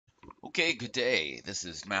Okay, good day. This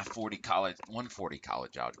is Math 40 College 140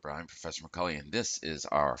 College Algebra. I'm Professor McCulley, and this is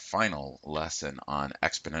our final lesson on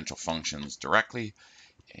exponential functions directly.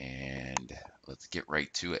 And let's get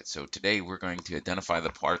right to it. So today we're going to identify the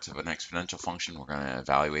parts of an exponential function. We're going to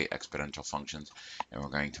evaluate exponential functions, and we're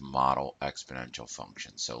going to model exponential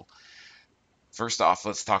functions. So first off,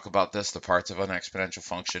 let's talk about the parts of an exponential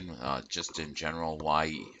function. Just in general,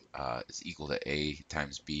 y is equal to a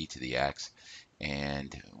times b to the x.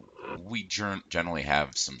 And we generally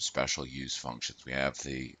have some special use functions. We have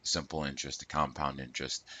the simple interest, the compound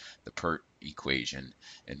interest, the PERT equation,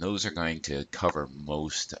 and those are going to cover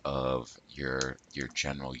most of your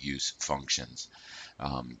general use functions.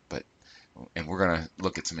 And we're going to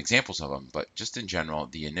look at some examples of them, but just in general,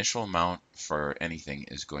 the initial amount for anything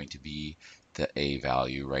is going to be the a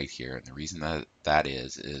value right here. And the reason that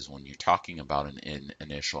is when you're talking about an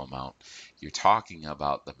initial amount, you're talking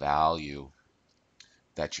about the value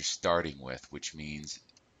that you're starting with, which means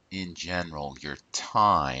in general, your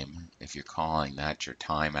time, if you're calling that your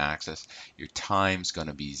time axis, your time's going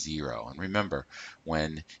to be 0. And remember,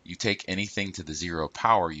 when you take anything to the 0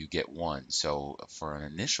 power, you get 1. So for an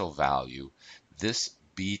initial value, this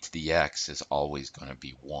b to the x is always going to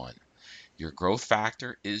be 1. Your growth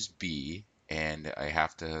factor is b, and I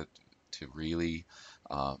have to really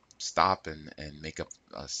stop and make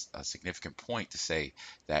a significant point to say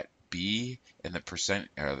that b and the percent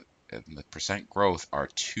growth are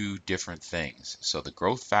two different things. So the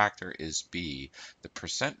growth factor is b. The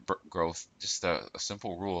percent growth, just a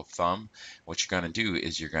simple rule of thumb, what you're going to do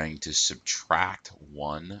is you're going to subtract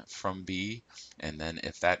 1 from b, and then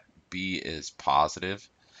if that b is positive,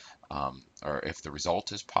 or if the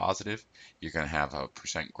result is positive, you're going to have a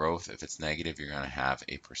percent growth. If it's negative, you're going to have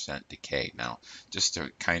a percent decay. Now, just to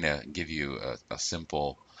kind of give you a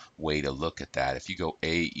simple way to look at that, if you go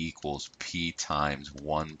a equals p times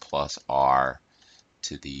 1 plus r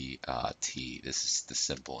to the t, this is the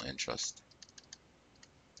simple interest.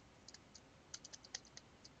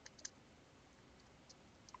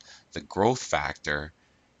 The growth factor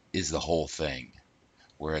is the whole thing,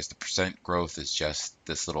 whereas the percent growth is just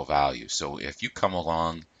this little value. So if you come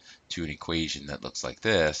along to an equation that looks like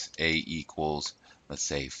this, a equals, let's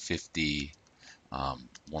say 50,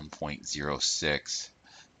 1.06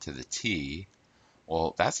 to the t,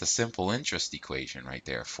 well, that's a simple interest equation right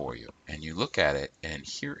there for you. And you look at it, and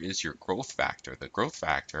here is your growth factor. The growth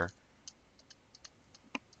factor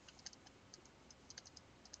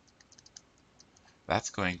that's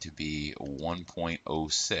going to be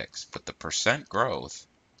 1.06, but the percent growth,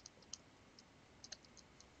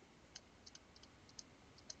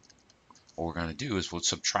 what we're going to do is we'll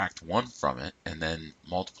subtract 1 from it and then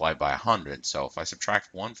multiply by 100. So if I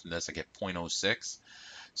subtract 1 from this, I get 0.06.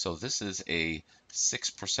 So this is a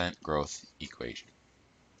 6% growth equation.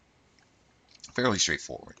 Fairly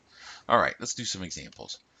straightforward. All right, let's do some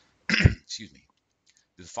examples. Excuse me.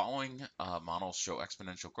 The following models show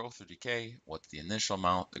exponential growth or decay. What's the initial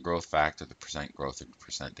amount, the growth factor, the percent growth, or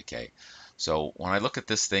percent decay? So when I look at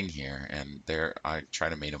this thing here, and there I try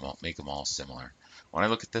to make them all similar. When I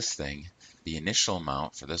look at this thing, the initial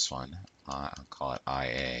amount for this one, I'll call it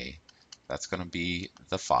IA, that's going to be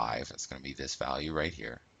the 5. That's going to be this value right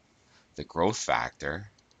here. The growth factor,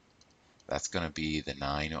 that's going to be the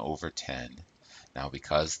 9 over 10. Now,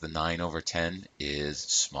 because the 9 over 10 is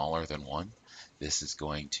smaller than 1, this is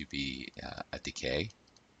going to be a decay.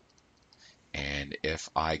 And if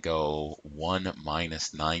I go 1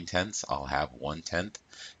 minus 9/10, I'll have 1/10,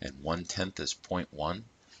 and 1/10 is 0.1.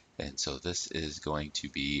 And so this is going to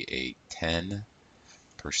be a 10%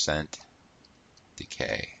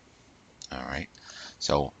 decay. All right,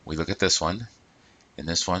 so we look at this one. In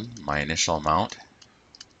this one, my initial amount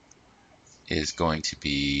is going to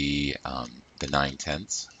be the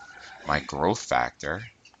 9/10. My growth factor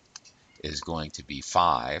is going to be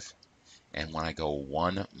 5. And when I go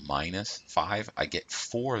 1 minus 5, I get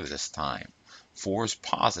 4 this time. 4 is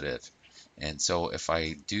positive. And so if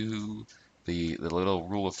I do the little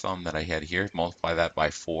rule of thumb that I had here, multiply that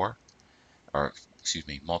by 4, or excuse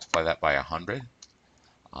me, multiply that by 100.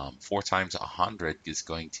 4 times 100 is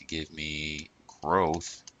going to give me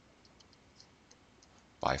growth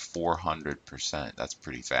by 400%. That's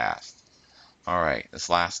pretty fast. All right, this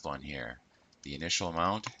last one here. The initial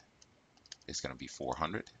amount is going to be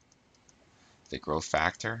 400. The growth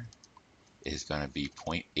factor is going to be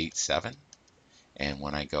 0.87. And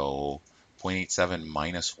when I go 0.87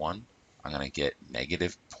 minus 1, I'm going to get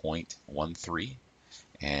negative 0.13.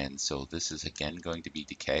 And so this is again going to be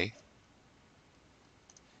decay.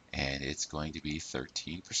 And it's going to be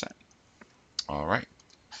 13%. All right.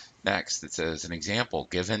 Next, it says an example,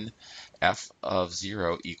 given f of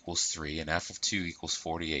 0 equals 3 and f of 2 equals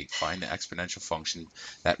 48, find the exponential function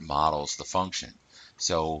that models the function.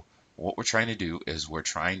 So what we're trying to do is we're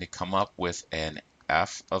trying to come up with an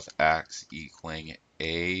f of x equaling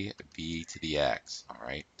a b to the x, all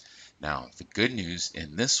right? Now, the good news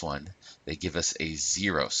in this one, they give us a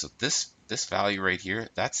 0. So this value right here,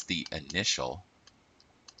 that's the initial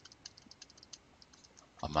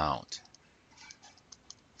amount.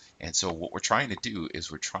 And so what we're trying to do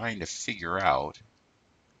is we're trying to figure out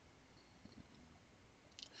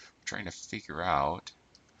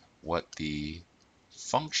what the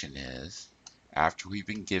function is after we've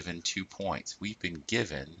been given 2 points. We've been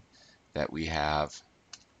given that we have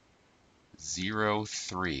 0,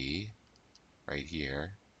 3 right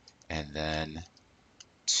here, and then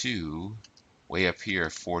 2 way up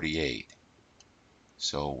here, 48.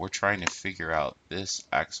 So we're trying to figure out this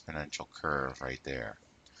exponential curve right there.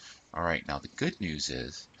 All right, now the good news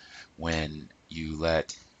is when you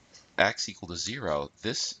let x equal to 0,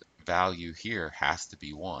 this value here has to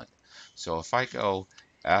be 1. So if I go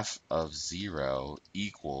f of 0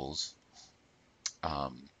 equals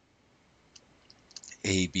ab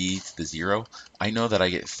to the 0, I know that I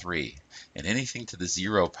get 3. And anything to the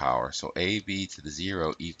 0 power, so ab to the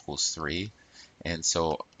 0 equals 3. And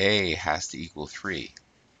so a has to equal 3.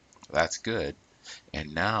 That's good.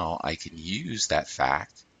 And now I can use that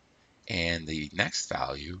fact and the next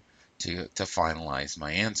value to finalize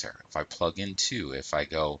my answer. If I plug in 2, if I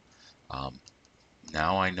go,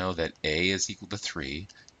 now I know that a is equal to 3,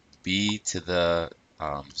 b to the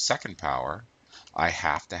second power, I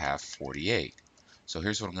have to have 48. So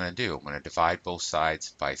here's what I'm going to do. I'm going to divide both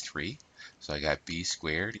sides by 3. So I got b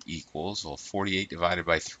squared equals, well, 48 divided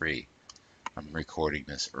by 3. I'm recording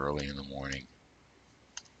this early in the morning,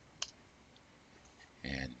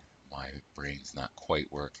 and my brain's not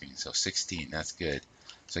quite working. So 16, that's good.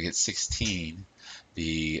 So I get 16.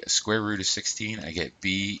 The square root of 16, I get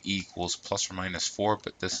b equals plus or minus 4,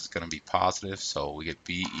 but this is going to be positive, so we get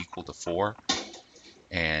b equal to 4.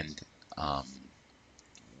 And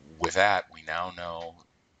with that, we now know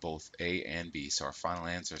both a and b. So our final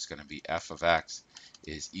answer is going to be f of x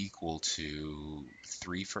is equal to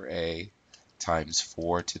 3 for a times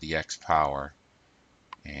 4 to the x power.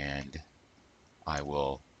 And I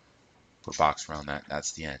will put a box around that.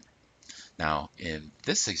 That's the end. Now, in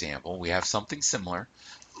this example, we have something similar.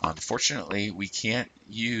 Unfortunately, we can't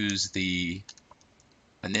use the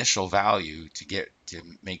initial value to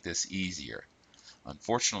make this easier.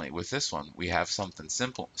 Unfortunately, with this one, we have something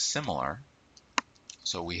similar.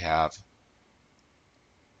 So we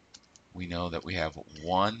know that we have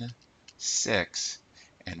 1, 6,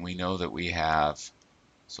 and we know that we have,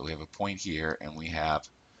 so we have a point here, and we have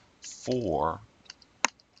 4,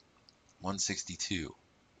 162.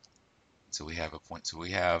 So we have a point. So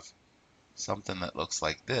we have something that looks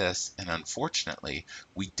like this, and unfortunately,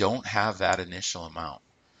 we don't have that initial amount.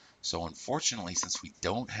 So unfortunately, since we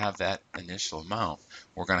don't have that initial amount,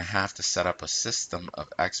 we're going to have to set up a system of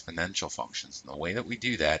exponential functions. And the way that we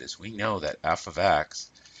do that is we know that f of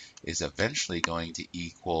x is eventually going to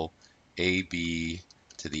equal ab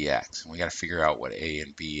to the x. And we got to figure out what a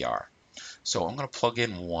and b are. So I'm going to plug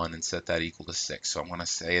in 1 and set that equal to 6. So I'm going to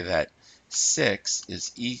say that 6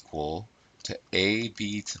 is equal to ab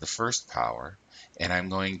to the first power, and I'm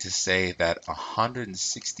going to say that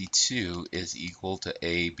 162 is equal to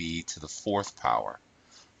ab to the fourth power.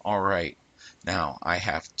 All right, now I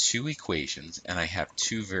have 2 equations and I have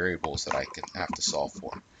 2 variables that I can have to solve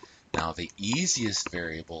for. Now the easiest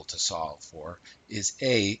variable to solve for is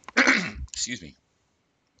a, excuse me,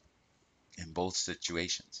 in both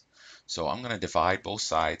situations. So I'm going to divide both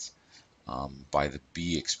sides by the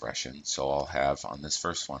b expression. So I'll have, on this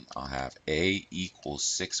first one, I'll have a equals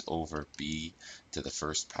 6 over b to the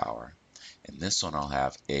first power. And this one I'll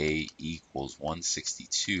have a equals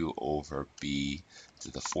 162 over b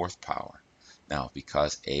to the fourth power. Now,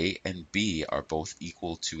 because a and b are both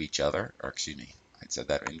equal to each other, or excuse me, I said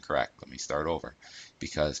that incorrect. Let me start over.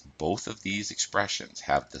 Because both of these expressions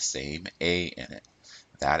have the same a in it.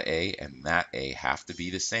 That a and that a have to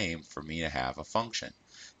be the same for me to have a function.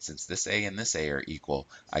 Since this a and this a are equal,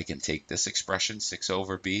 I can take this expression, 6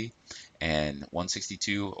 over b, and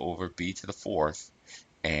 162 over b to the fourth,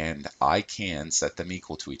 and I can set them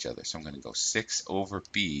equal to each other. So I'm going to go 6 over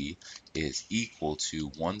b is equal to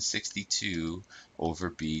 162 over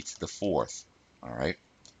b to the fourth. All right.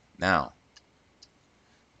 Now,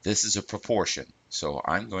 this is a proportion. So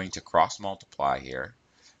I'm going to cross multiply here.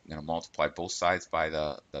 I'm going to multiply both sides by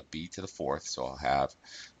the b to the fourth. So I'll have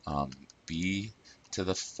b to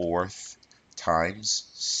the fourth times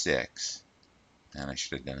 6 And I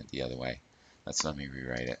should have done it the other way. Let me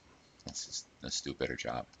rewrite it. Let's do a better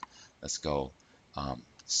job. Let's go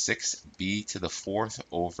 6b to the fourth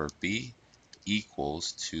over b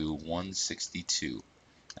equals to 162. And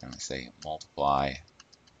I'm going to say multiply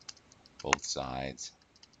both sides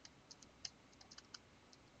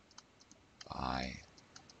by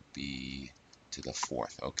b to the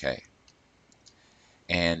fourth. Okay.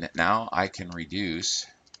 And now I can reduce,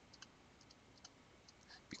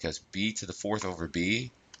 because b to the fourth over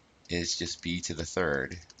b is just b to the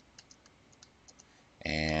third.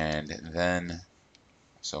 And then,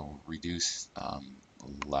 so reduce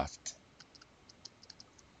left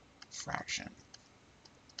fraction.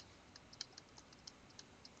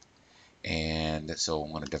 And so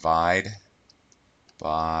I'm going to divide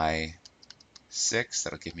by 6.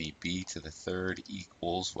 That'll give me b to the third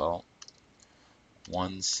equals, well,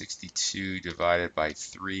 162 divided by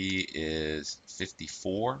 3 is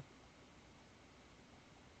 54.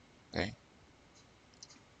 Okay.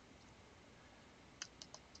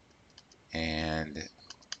 And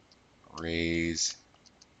raise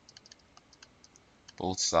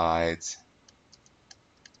both sides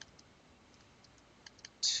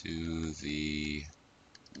to the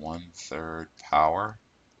 1/3 power.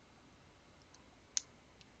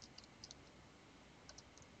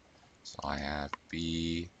 So I have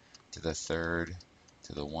b to the third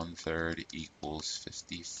to the 1/3 equals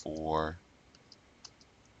 54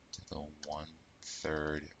 to the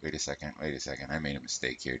 1/3. Wait a second. I made a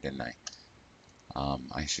mistake here, didn't I?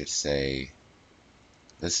 I should say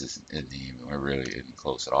this isn't even, we're really isn't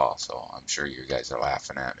close at all. So I'm sure you guys are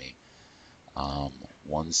laughing at me.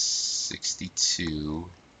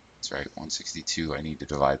 162. That's right, 162. I need to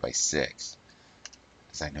divide by 6,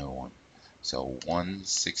 as I know one. So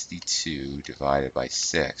 162 divided by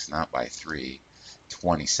 6, not by 3,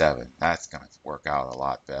 27. That's going to work out a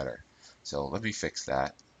lot better. So let me fix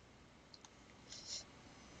that.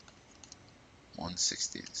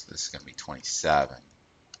 160, so this is going to be 27.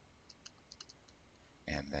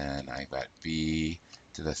 And then I got b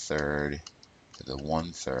to the third to the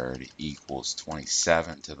 1/3 equals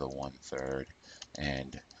 27 to the 1/3.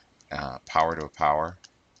 And power to a power,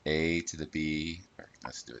 a to the b, or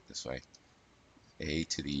let's do it this way, a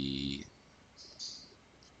to the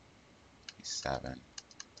 7,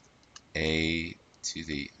 a to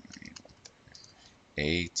the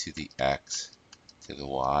x to the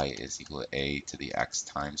y is equal to a to the x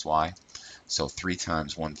times y. So 3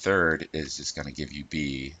 times 1/3 is just going to give you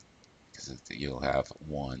b, because you'll have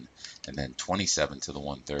 1. And then 27 to the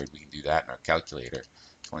 1/3, we can do that in our calculator.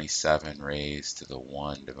 27 raised to the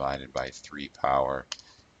 1 divided by 3 power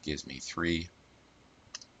gives me 3.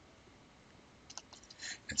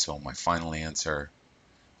 And so my final answer,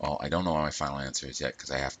 well, I don't know what my final answer is yet,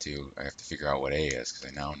 because I have to figure out what a is,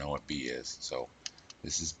 because I now know what b is. So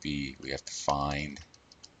this is b. We have to find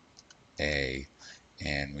a,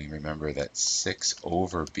 and we remember that 6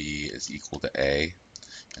 over b is equal to a,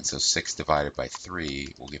 and so 6 divided by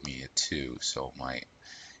 3 will give me a 2. So my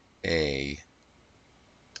a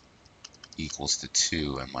equals to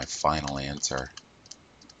 2, and my final answer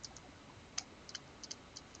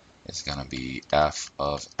is going to be f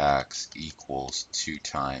of x equals 2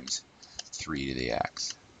 times 3 to the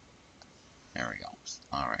x. There we go.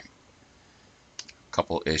 All right.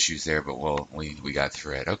 Couple issues there, but we got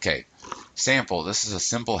through it. Okay. Sample. This is a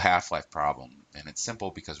simple half-life problem, and it's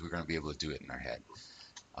simple because we're going to be able to do it in our head.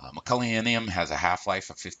 Mecullinium has a half-life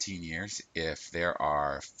of 15 years. If there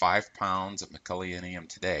are 5 pounds of mecullinium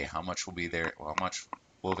today, how much will be there? How much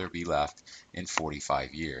will there be left in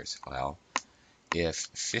 45 years? Well, if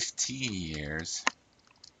 15 years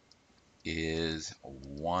is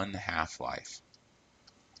 1 half-life,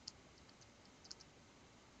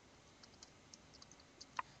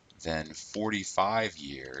 then 45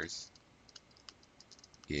 years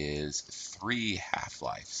is 3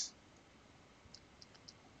 half-lives.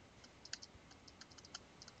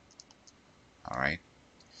 All right.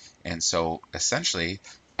 And so essentially,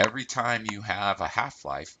 every time you have a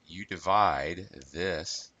half-life, you divide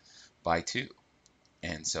this by 2.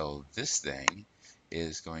 And so this thing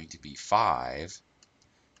is going to be 5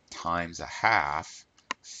 times a half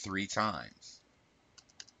 3 times.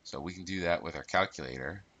 So we can do that with our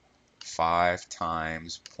calculator. 5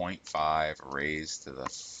 times 0.5 raised to the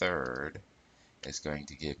third is going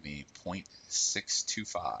to give me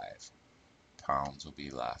 0.625 pounds will be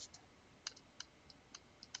left.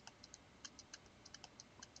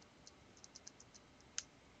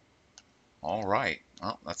 All right,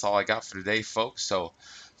 Well, that's all I got for today, folks. So,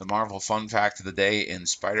 the Marvel fun fact of the day in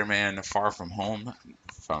Spider-Man Far From Home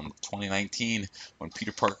from 2019, when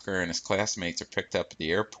Peter Parker and his classmates are picked up at the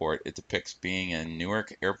airport, it depicts being in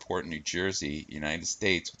Newark Airport, New Jersey, United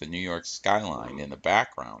States, with the New York skyline in the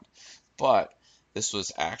background. But this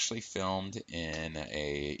was actually filmed in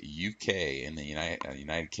a UK, in the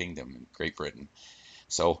United Kingdom, Great Britain.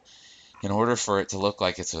 So in order for it to look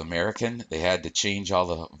like it's American, they had to change all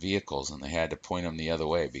the vehicles and they had to point them the other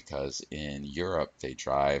way because in Europe they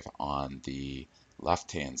drive on the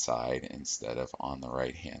left-hand side instead of on the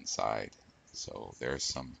right-hand side. So there's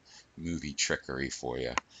some movie trickery for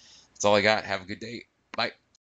you. That's all I got. Have a good day. Bye.